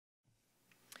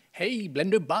Hey,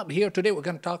 Blender Bob here. Today we're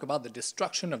going to talk about the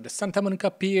destruction of the Santa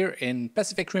Monica Pier in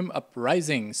Pacific Rim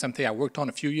Uprising, something I worked on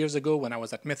a few years ago when I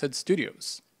was at Method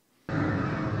Studios.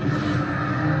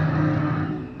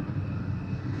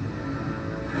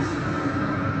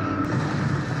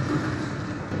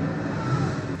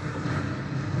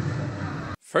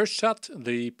 First shot,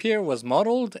 the pier was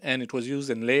modeled and it was used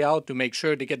in layout to make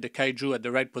sure to get the kaiju at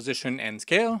the right position and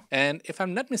scale. And if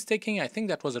I'm not mistaken, I think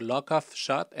that was a lock-off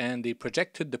shot and they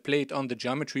projected the plate on the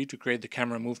geometry to create the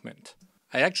camera movement.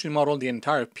 I actually modeled the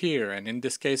entire pier, and in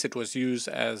this case it was used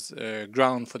as a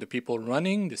ground for the people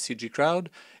running, the CG crowd.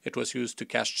 It was used to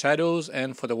cast shadows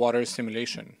and for the water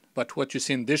simulation. But what you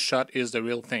see in this shot is the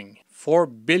real thing. 4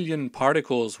 billion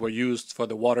particles were used for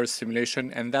the water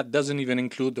simulation, and that doesn't even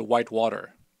include the white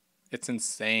water. It's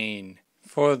insane.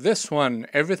 For this one,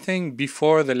 everything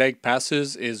before the leg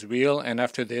passes is real, and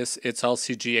after this, it's all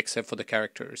CG except for the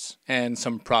characters and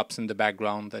some props in the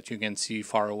background that you can see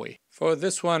far away. For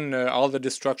this one, all the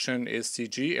destruction is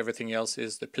CG, everything else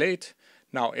is the plate.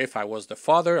 Now, if I was the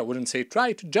father, I wouldn't say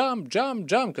try to jump, jump,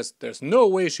 jump, because there's no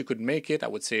way she could make it. I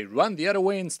would say run the other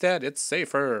way instead, it's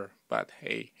safer. But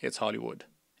hey, it's Hollywood.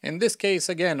 In this case,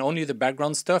 again, only the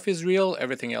background stuff is real,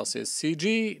 everything else is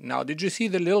CG. Now, did you see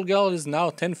the little girl is now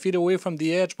 10 feet away from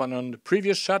the edge, but on the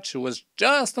previous shot she was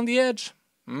just on the edge?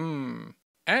 And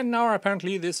now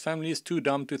apparently this family is too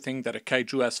dumb to think that a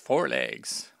kaiju has 4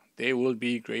 legs. They will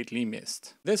be greatly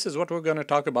missed. This is what we're going to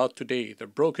talk about today, the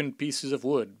broken pieces of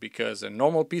wood, because a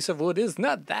normal piece of wood is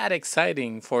not that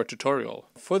exciting for a tutorial.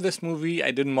 For this movie,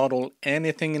 I didn't model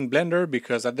anything in Blender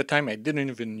because at the time I didn't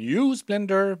even use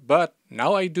Blender, but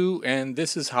now I do, and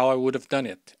this is how I would have done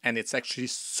it. And it's actually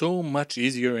so much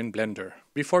easier in Blender.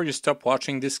 Before you stop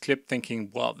watching this clip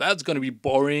thinking, well, that's going to be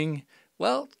boring,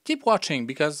 well, keep watching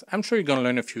because I'm sure you're going to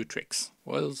learn a few tricks.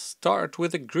 We'll start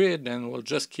with a grid and we'll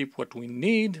just keep what we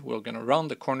need. We're going to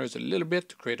round the corners a little bit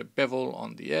to create a bevel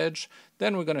on the edge.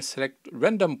 Then we're going to select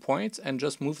random points and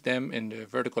just move them in the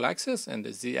vertical axis and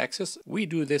the z-axis. We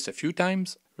do this a few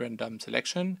times, random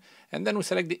selection. And then we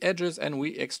select the edges and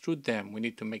we extrude them. We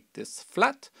need to make this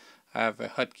flat. I have a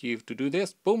hotkey to do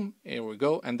this. Boom, here we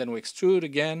go. And then we extrude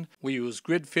again. We use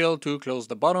grid fill to close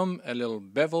the bottom, a little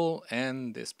bevel,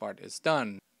 and this part is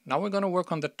done. Now we're going to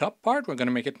work on the top part. We're going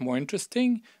to make it more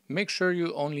interesting. Make sure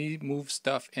you only move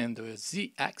stuff in the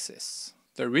z-axis.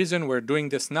 The reason we're doing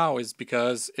this now is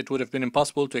because it would have been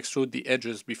impossible to extrude the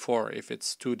edges before if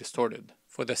it's too distorted.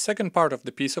 For the second part of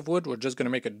the piece of wood, we're just going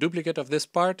to make a duplicate of this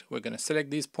part. We're going to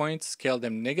select these points, scale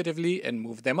them negatively, and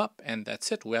move them up. And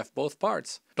that's it, we have both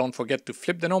parts. Don't forget to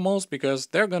flip the normals because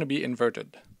they're going to be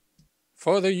inverted.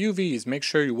 For the UVs, make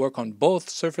sure you work on both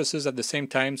surfaces at the same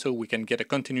time so we can get a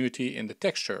continuity in the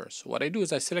texture. So what I do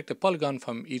is I select a polygon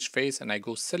from each face and I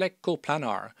go select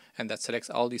coplanar, and that selects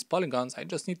all these polygons. I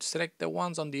just need to select the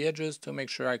ones on the edges to make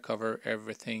sure I cover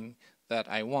everything that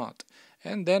I want.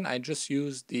 And then I just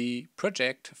use the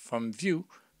project from view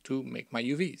to make my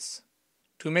UVs.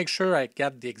 To make sure I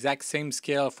get the exact same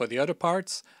scale for the other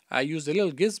parts, I use a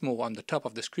little gizmo on the top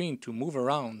of the screen to move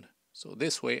around. So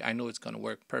this way I know it's going to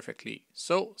work perfectly.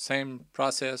 So same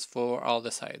process for all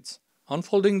the sides.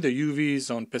 Unfolding the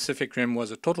UVs on Pacific Rim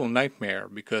was a total nightmare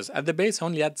because at the base I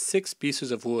only had 6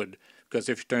 pieces of wood. Because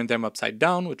if you turn them upside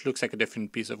down, it looks like a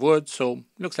different piece of wood, so it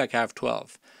looks like I have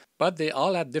 12. But they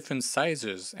all had different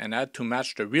sizes and I had to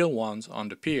match the real ones on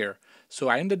the pier. So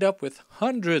I ended up with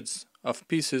hundreds of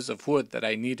pieces of wood that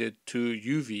I needed to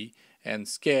UV and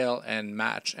scale and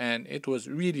match, and it was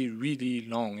really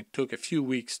long. It took a few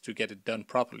weeks to get it done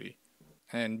properly.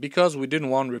 And because we didn't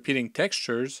want repeating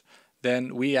textures,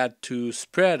 then we had to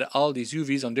spread all these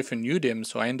UVs on different UDIMs,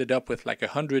 so I ended up with like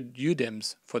 100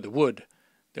 UDIMs for the wood.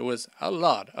 There was a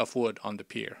lot of wood on the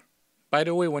pier. By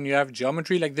the way, when you have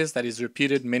geometry like this that is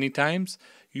repeated many times,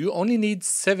 you only need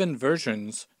 7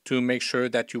 versions to make sure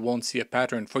that you won't see a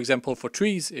pattern. For example, for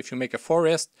trees, if you make a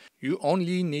forest, you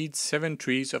only need 7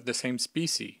 trees of the same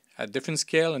species. At different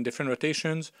scale and different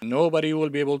rotations, nobody will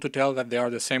be able to tell that they are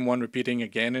the same one repeating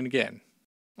again and again.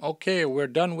 Okay, we're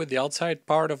done with the outside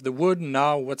part of the wood.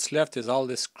 Now what's left is all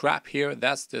this crap here.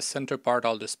 That's the center part,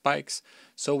 all the spikes.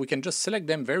 So we can just select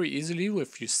them very easily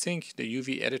if you sync the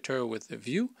UV editor with the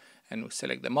view. And we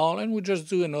select them all and we just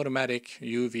do an automatic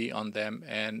UV on them,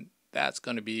 and that's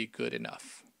going to be good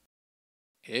enough.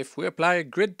 If we apply a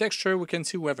grid texture, we can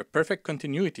see we have a perfect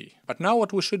continuity. But now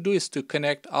what we should do is to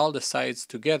connect all the sides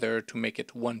together to make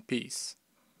it one piece.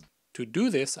 To do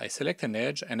this, I select an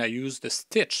edge and I use the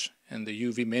stitch in the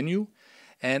UV menu.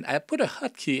 And I put a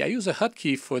hotkey. I use a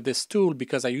hotkey for this tool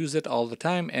because I use it all the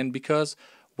time and because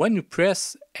When you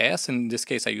press S, in this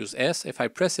case I use S, if I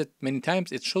press it many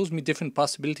times, it shows me different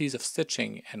possibilities of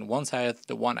stitching. And once I have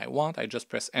the one I want, I just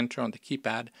press enter on the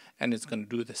keypad and it's going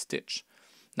to do the stitch.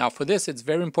 Now for this, it's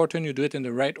very important you do it in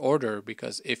the right order,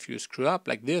 because if you screw up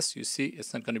like this, you see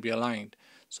it's not going to be aligned.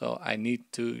 So I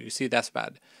need to, you see that's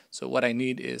bad. So what I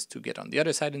need is to get on the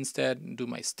other side instead and do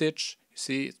my stitch. You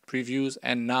see it previews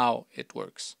and now it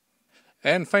works.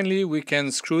 And finally, we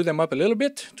can screw them up a little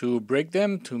bit to break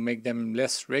them, to make them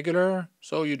less regular.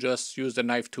 So you just use the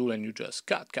knife tool and you just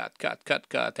cut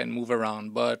and move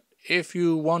around. But if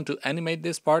you want to animate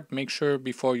this part, make sure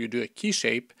before you do a key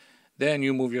shape, then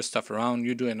you move your stuff around,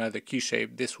 you do another key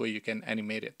shape, this way you can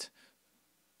animate it.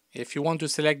 If you want to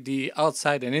select the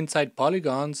outside and inside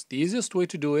polygons, the easiest way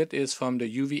to do it is from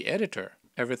the UV editor.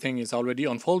 Everything is already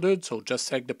unfolded, so just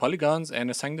select the polygons and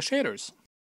assign the shaders.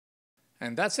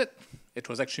 And that's it. It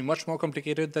was actually much more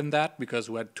complicated than that, because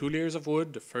we had 2 layers of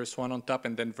wood, the first one on top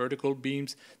and then vertical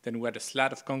beams, then we had a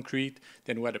slat of concrete,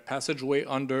 then we had a passageway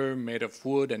under made of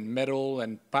wood and metal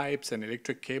and pipes and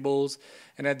electric cables,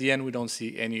 and at the end we don't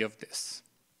see any of this.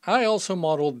 I also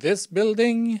modeled this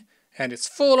building, and it's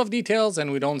full of details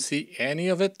and we don't see any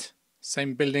of it.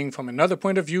 Same building from another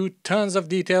point of view, tons of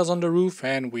details on the roof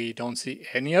and we don't see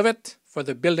any of it. For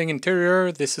the building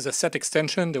interior, this is a set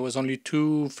extension. There was only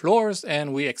 2 floors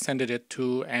and we extended it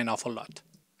to an awful lot.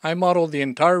 I modeled the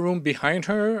entire room behind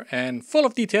her and full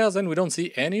of details and we don't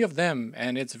see any of them,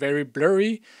 and it's very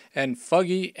blurry and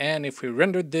foggy, and if we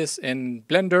rendered this in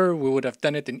Blender we would have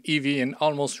done it in Eevee in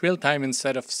almost real time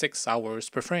instead of 6 hours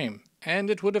per frame. And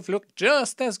it would have looked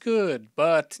just as good,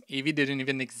 but Eevee didn't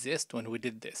even exist when we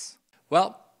did this.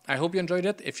 Well, I hope you enjoyed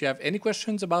it. If you have any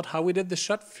questions about how we did this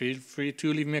shot, feel free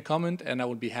to leave me a comment and I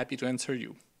will be happy to answer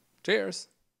you. Cheers!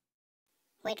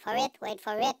 Wait for it, wait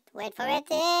for it, wait for it.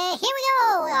 Here we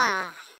go!